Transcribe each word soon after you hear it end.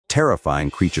terrifying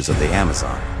creatures of the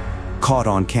Amazon, caught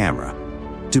on camera.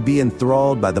 To be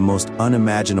enthralled by the most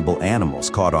unimaginable animals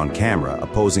caught on camera,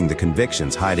 opposing the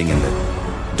convictions hiding in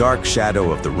the dark shadow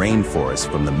of the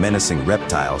rainforest, from the menacing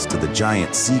reptiles to the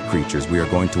giant sea creatures, we are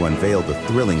going to unveil the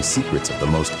thrilling secrets of the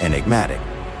most enigmatic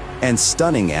and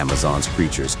stunning Amazon's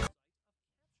creatures.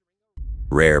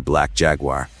 Rare black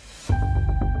jaguar.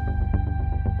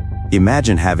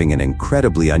 Imagine having an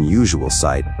incredibly unusual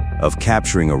sight of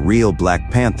capturing a real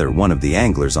black panther. One of the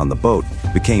anglers on the boat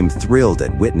became thrilled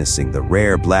at witnessing the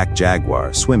rare black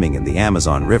jaguar swimming in the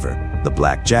Amazon River. The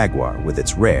black jaguar, with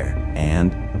its rare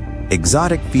and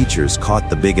exotic features, caught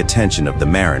the big attention of the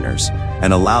mariners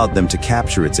and allowed them to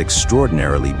capture its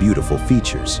extraordinarily beautiful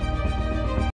features.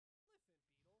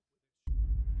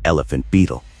 Elephant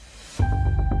beetle.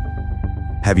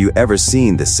 Have you ever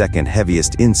seen the second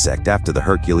heaviest insect after the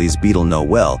Hercules beetle? No?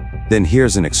 Well, then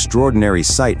here's an extraordinary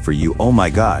sight for you. Oh my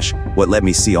gosh, what? Let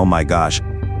me see. Oh my gosh.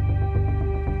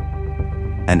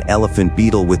 An elephant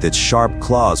beetle with its sharp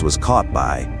claws was caught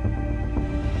by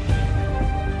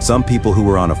some people who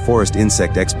were on a forest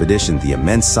insect expedition. The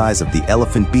immense size of the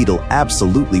elephant beetle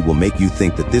absolutely will make you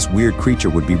think that this weird creature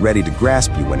would be ready to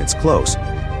grasp you when it's close.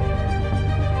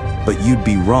 But you'd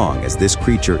be wrong, as this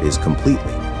creature is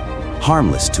completely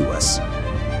harmless to us.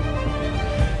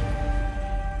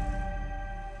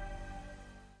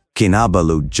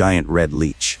 Kinabalu giant red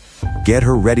leech. Get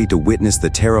her ready to witness the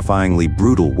terrifyingly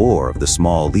brutal war of the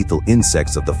small lethal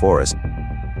insects of the forest.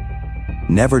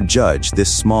 Never judge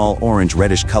this small orange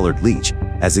reddish colored leech,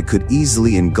 as it could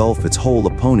easily engulf its whole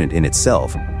opponent in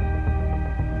itself.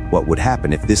 What would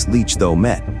happen if this leech though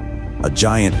met a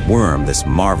giant worm? This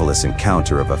marvelous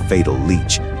encounter of a fatal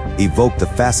leech evoked the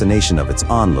fascination of its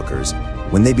onlookers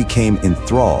when they became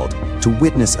enthralled to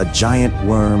witness a giant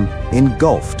worm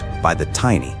engulfed by the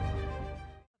tiny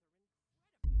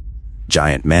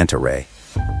giant manta ray.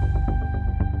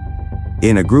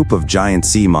 In a group of giant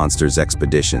sea monsters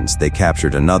expeditions, they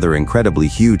captured another incredibly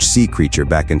huge sea creature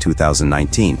back in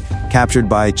 2019. Captured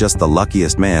by just the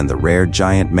luckiest man, the rare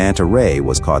giant manta ray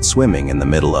was caught swimming in the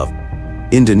middle of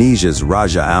Indonesia's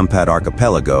Raja Ampat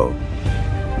archipelago.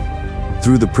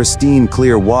 Through the pristine,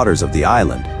 clear waters of the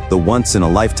island, the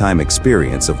once-in-a-lifetime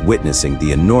experience of witnessing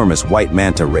the enormous white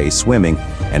manta ray swimming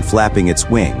and flapping its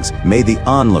wings made the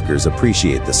onlookers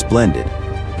appreciate the splendid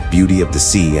beauty of the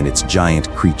sea and its giant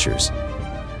creatures.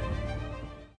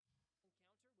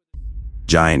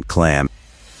 Giant clam.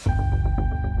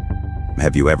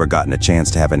 Have you ever gotten a chance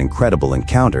to have an incredible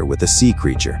encounter with a sea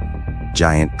creature?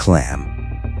 Giant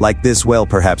clam. Like this? Well,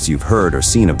 perhaps you've heard or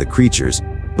seen of the creatures,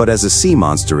 but as a sea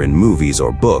monster in movies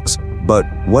or books. But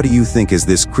what do you think? Is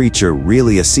this creature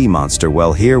really a sea monster?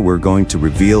 Well, here we're going to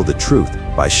reveal the truth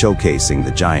by showcasing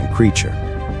the giant creature.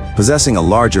 Possessing a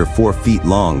larger 4 feet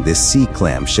long, this sea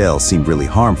clam shell seemed really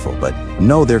harmful, but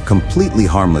no, they're completely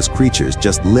harmless creatures,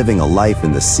 just living a life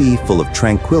in the sea full of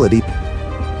tranquility.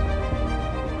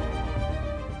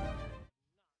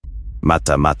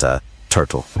 Mata mata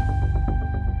turtle.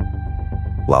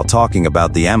 While talking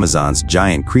about the Amazon's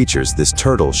giant creatures, this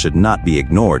turtle should not be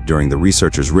ignored. During the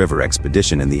researchers' river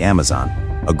expedition in the Amazon,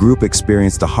 a group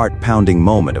experienced a heart-pounding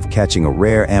moment of catching a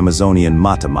rare Amazonian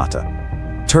mata mata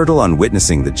turtle. On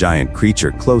witnessing the giant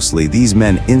creature closely, these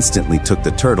men instantly took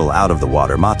the turtle out of the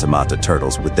water. Mata mata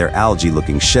turtles, with their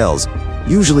algae-looking shells,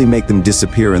 usually make them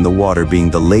disappear in the water, being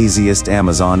the laziest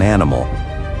Amazon animal.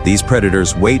 These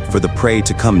predators wait for the prey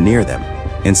to come near them,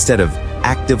 instead of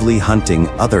actively hunting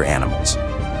other animals.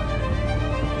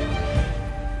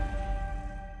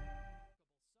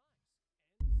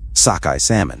 Sockeye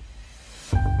salmon.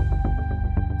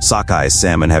 Sockeye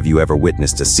salmon. Have you ever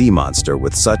witnessed a sea monster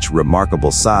with such remarkable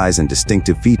size and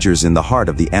distinctive features in the heart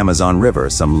of the Amazon River?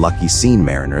 Some lucky sea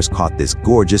mariners caught this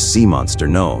gorgeous sea monster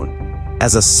known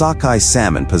as a sockeye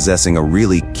salmon, possessing a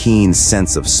really keen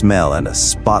sense of smell and a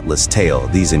spotless tail.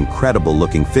 These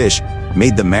incredible-looking fish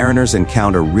made the mariners'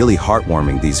 encounter really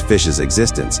heartwarming. These fish's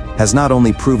existence has not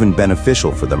only proven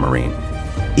beneficial for the marine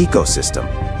ecosystem,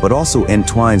 but also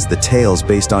entwines the tales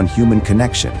based on human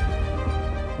connection.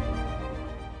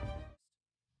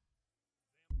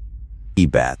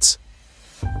 E-bats.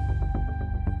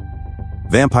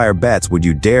 Vampire bats, would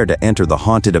you dare to enter the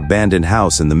haunted abandoned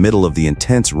house in the middle of the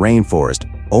intense rainforest?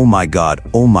 Oh my God,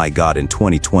 in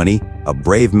 2020, a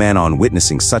brave man, on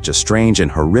witnessing such a strange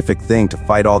and horrific thing to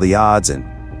fight all the odds, and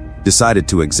decided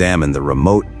to examine the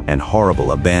remote and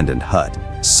horrible abandoned hut.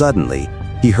 Suddenly,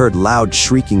 he heard loud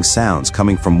shrieking sounds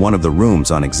coming from one of the rooms.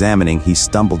 On examining, he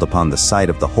stumbled upon the sight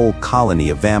of the whole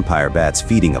colony of vampire bats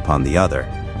feeding upon the other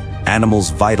animal's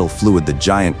vital fluid. The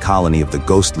giant colony of the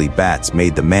ghostly bats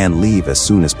made the man leave as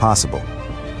soon as possible.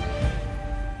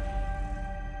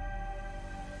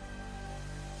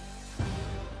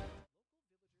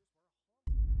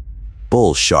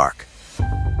 bull shark.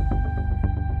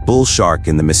 Bull shark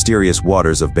in the mysterious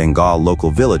waters of Bengal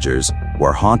local villagers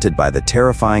were haunted by the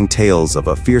terrifying tales of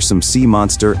a fearsome sea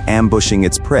monster ambushing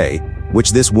its prey,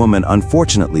 which this woman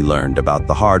unfortunately learned about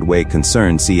the hard way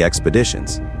concerned sea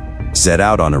expeditions. Set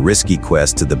out on a risky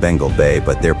quest to the Bengal Bay,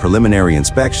 but their preliminary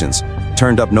inspections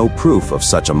turned up no proof of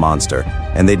such a monster,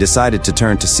 and they decided to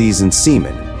turn to seasoned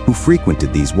seamen who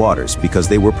frequented these waters because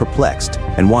they were perplexed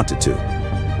and wanted to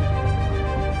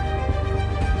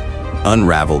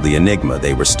unravel the enigma.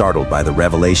 They were startled by the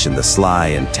revelation the sly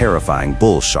and terrifying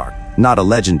bull shark, not a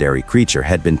legendary creature,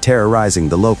 had been terrorizing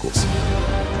the locals.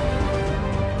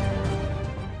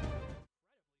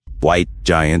 White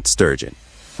giant sturgeon.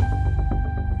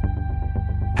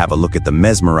 Have a look at the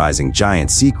mesmerizing giant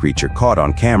sea creature caught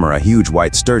on camera. A huge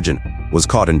white sturgeon was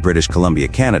caught in British Columbia,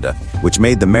 Canada, which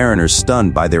made the mariners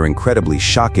stunned by their incredibly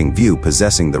shocking view,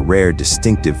 possessing the rare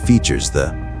distinctive features.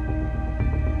 The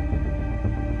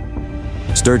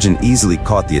sturgeon easily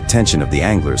caught the attention of the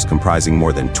anglers, comprising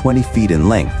more than 20 feet in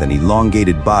length, an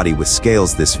elongated body with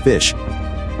scales. This fish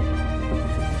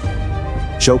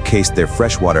showcased their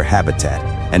freshwater habitat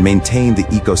and maintained the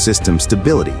ecosystem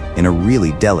stability in a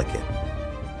really delicate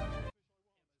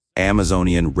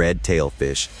Amazonian red-tail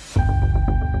fish.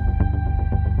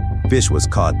 Fish was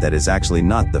caught that is actually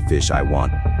not the fish I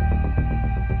want.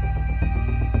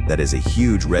 That is a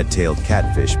huge red-tailed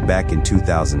catfish. Back in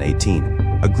 2018,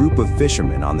 a group of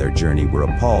fishermen on their journey were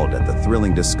appalled at the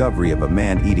thrilling discovery of a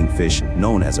man-eating fish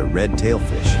known as a red-tail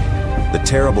fish. The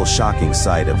terrible, shocking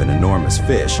sight of an enormous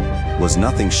fish was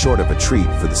nothing short of a treat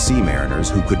for the sea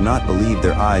mariners, who could not believe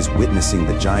their eyes witnessing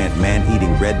the giant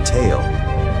man-eating red tail.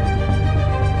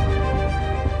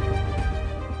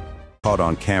 Caught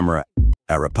on camera,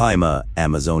 Arapaima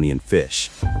Amazonian fish.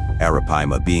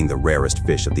 Arapaima, being the rarest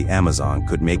fish of the Amazon,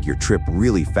 could make your trip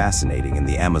really fascinating. In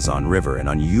the Amazon River, an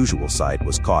unusual sight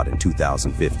was caught in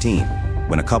 2015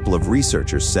 when a couple of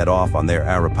researchers set off on their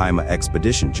Arapaima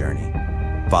expedition journey.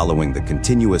 Following the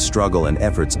continuous struggle and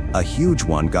efforts, a huge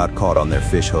one got caught on their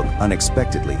fish hook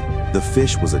unexpectedly. The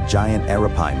fish was a giant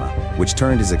Arapaima, which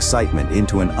turned his excitement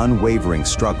into an unwavering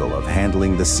struggle of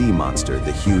handling the sea monster.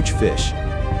 The huge fish,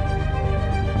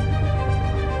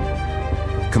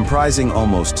 comprising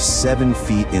almost 7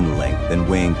 feet in length and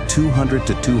weighing 200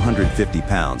 to 250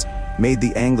 pounds, made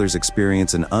the anglers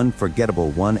experience an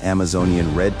unforgettable one.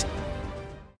 Amazonian red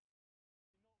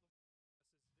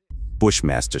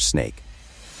bushmaster snake.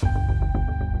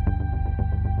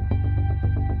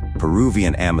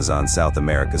 Peruvian Amazon, South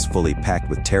America, is fully packed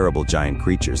with terrible giant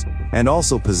creatures and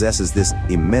also possesses this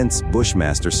immense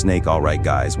bushmaster snake. Alright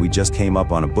guys, we just came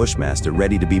up on a bushmaster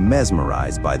ready to be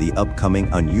mesmerized by the upcoming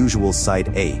unusual sight.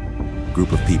 A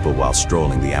group of people, while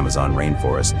strolling the Amazon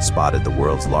rainforest, spotted the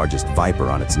world's largest viper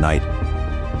on its night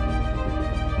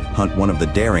hunt. One of the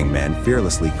daring men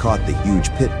fearlessly caught the huge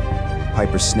pit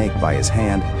viper snake by his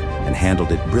hand and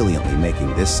handled it brilliantly,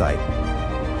 making this sight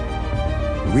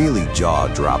really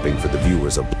jaw-dropping for the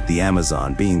viewers of the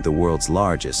Amazon being the world's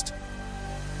largest.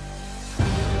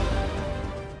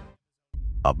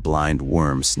 A blind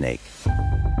worm snake.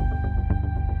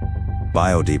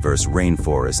 Biodiverse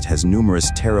rainforest has numerous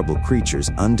terrible creatures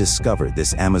undiscovered.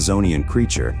 This Amazonian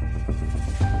creature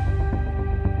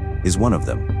is one of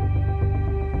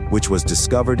them, which was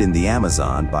discovered in the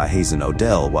Amazon by Hazen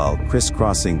Odell while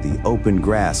crisscrossing the open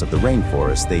grass of the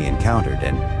rainforest. They encountered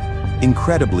an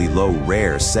incredibly low,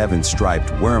 rare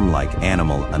 7-striped worm-like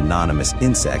animal. Anonymous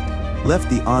insect left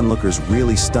the onlookers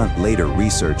really stunned. Later,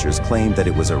 researchers claimed that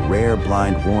it was a rare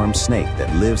blind worm snake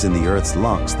that lives in the Earth's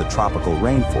lungs, the tropical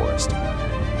rainforest.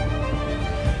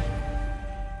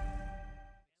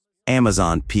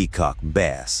 Amazon peacock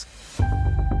bass.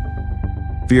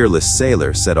 Fearless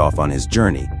sailor set off on his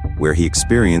journey, where he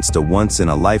experienced a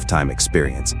once-in-a-lifetime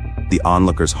experience. The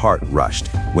onlooker's heart rushed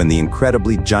when the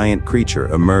incredibly giant creature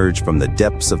emerged from the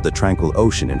depths of the tranquil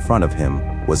ocean. In front of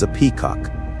him was a peacock.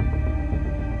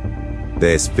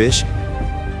 This fish,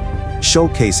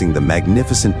 showcasing the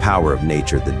magnificent power of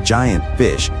nature, the giant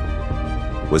fish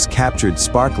was captured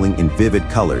sparkling in vivid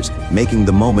colors, making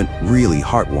the moment really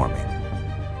heartwarming.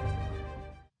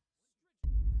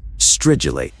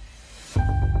 Stridulate.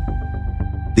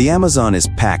 The Amazon is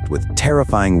packed with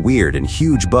terrifying, weird, and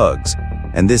huge bugs,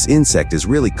 and this insect is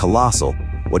really colossal.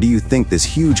 What do you think? This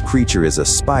huge creature is a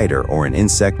spider or an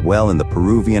insect? Well, in the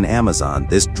Peruvian Amazon,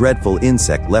 this dreadful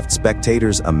insect left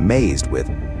spectators amazed with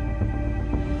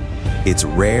its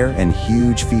rare and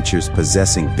huge features,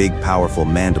 possessing big, powerful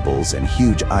mandibles and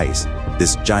huge eyes.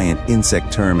 This giant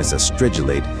insect, termed as a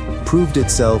stridulate, proved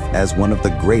itself as one of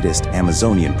the greatest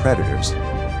Amazonian predators.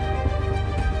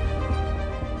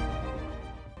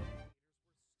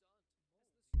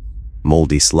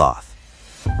 moldy sloth.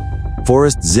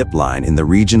 Forrest zipline in the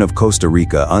region of Costa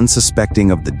Rica,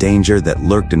 unsuspecting of the danger that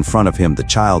lurked in front of him. The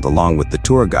child, along with the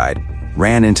tour guide,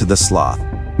 ran into the sloth,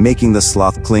 making the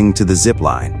sloth cling to the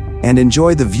zipline and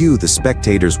enjoy the view. The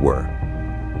spectators were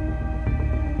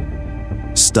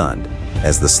stunned,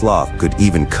 as the sloth could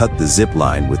even cut the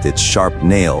zipline with its sharp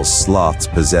nails. Sloths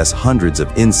possess hundreds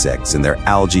of insects in their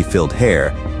algae-filled hair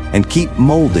and keep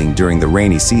molding during the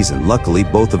rainy season. Luckily,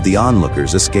 both of the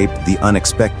onlookers escaped the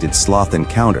unexpected sloth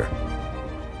encounter.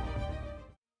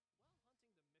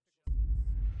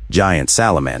 Giant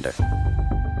salamander.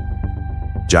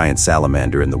 Giant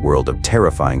salamander in the world of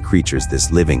terrifying creatures.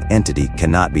 This living entity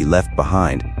cannot be left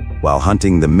behind. While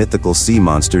hunting the mythical sea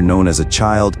monster known as a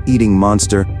child-eating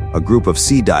monster, a group of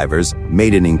sea divers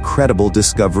made an incredible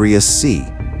discovery. A sea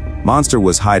monster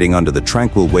was hiding under the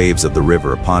tranquil waves of the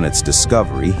river. Upon its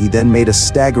discovery, he then made a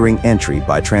staggering entry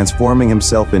by transforming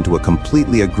himself into a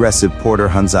completely aggressive porter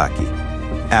hanzaki.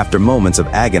 After moments of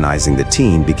agonizing, the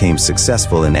team became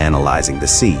successful in analyzing the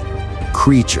sea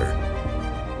creature.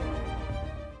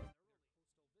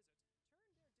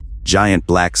 Giant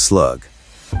black slug.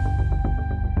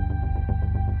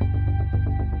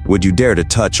 Would you dare to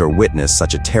touch or witness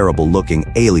such a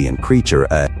terrible-looking alien creature?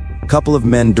 A couple of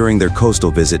men during their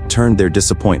coastal visit turned their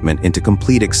disappointment into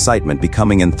complete excitement,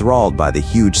 becoming enthralled by the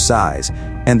huge size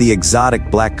and the exotic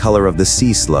black color of the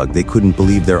sea slug. They couldn't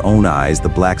believe their own eyes. The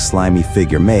black slimy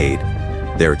figure made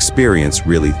their experience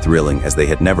really thrilling, as they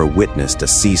had never witnessed a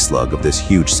sea slug of this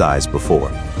huge size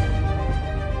before.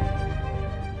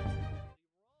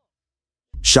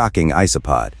 Shocking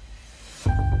isopod.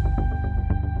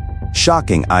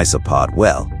 Shocking isopod.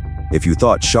 Well, if you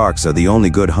thought sharks are the only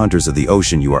good hunters of the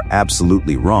ocean, you are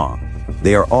absolutely wrong.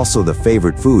 They are also the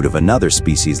favorite food of another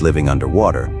species living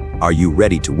underwater. Are you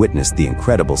ready to witness the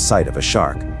incredible sight of a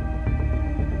shark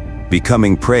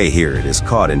becoming prey? Here it is,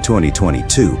 caught in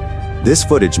 2022. This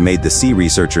footage made the sea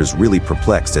researchers really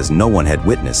perplexed, as no one had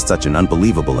witnessed such an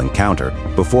unbelievable encounter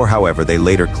before. However, they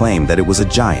later claimed that it was a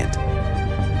giant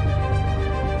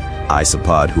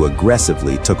isopod who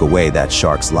aggressively took away that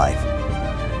shark's life.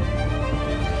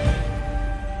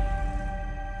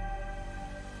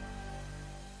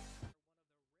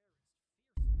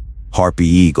 Harpy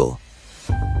eagle.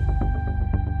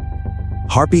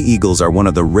 Harpy eagles are one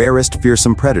of the rarest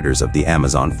fearsome predators of the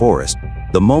Amazon forest.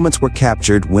 The moments were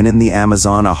captured when in the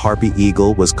Amazon a harpy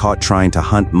eagle was caught trying to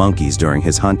hunt monkeys. During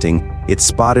his hunting, it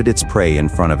spotted its prey in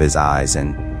front of his eyes,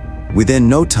 and within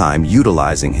no time,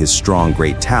 utilizing his strong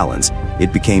great talons,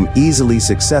 it became easily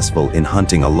successful in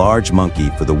hunting a large monkey.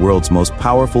 For the world's most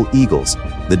powerful eagles,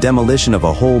 the demolition of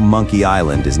a whole monkey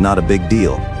island is not a big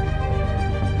deal.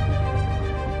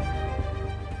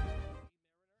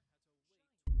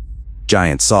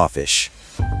 Giant sawfish.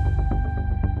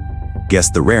 Guess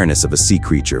the rareness of a sea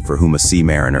creature for whom a sea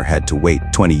mariner had to wait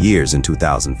 20 years in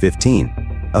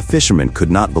 2015. A fisherman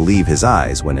could not believe his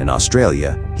eyes when in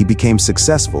Australia, he became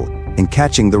successful in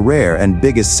catching the rare and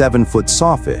biggest 7-foot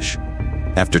sawfish.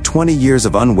 After 20 years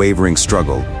of unwavering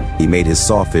struggle, he made his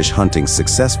sawfish hunting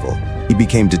successful. He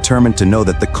became determined to know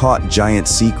that the caught giant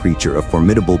sea creature, a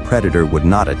formidable predator, would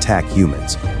not attack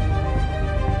humans.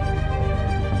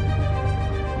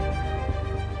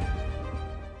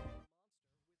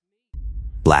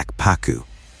 Black pacu.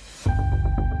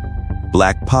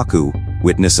 Black pacu.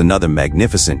 Witness another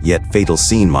magnificent yet fatal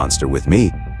sea monster with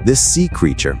me. This sea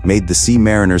creature made the sea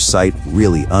mariner's sight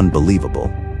really unbelievable.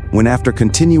 When after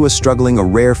continuous struggling, a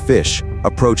rare fish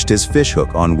approached his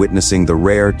fishhook. On witnessing the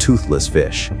rare toothless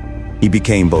fish, he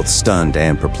became both stunned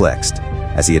and perplexed,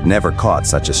 as he had never caught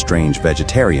such a strange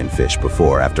vegetarian fish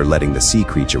before. After letting the sea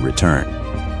creature return,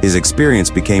 his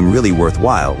experience became really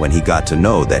worthwhile when he got to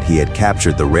know that he had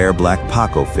captured the rare black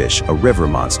pacu fish, a river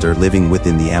monster living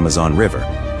within the Amazon River.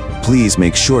 Please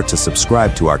make sure to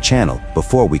subscribe to our channel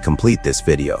before we complete this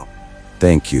video.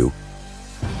 Thank you.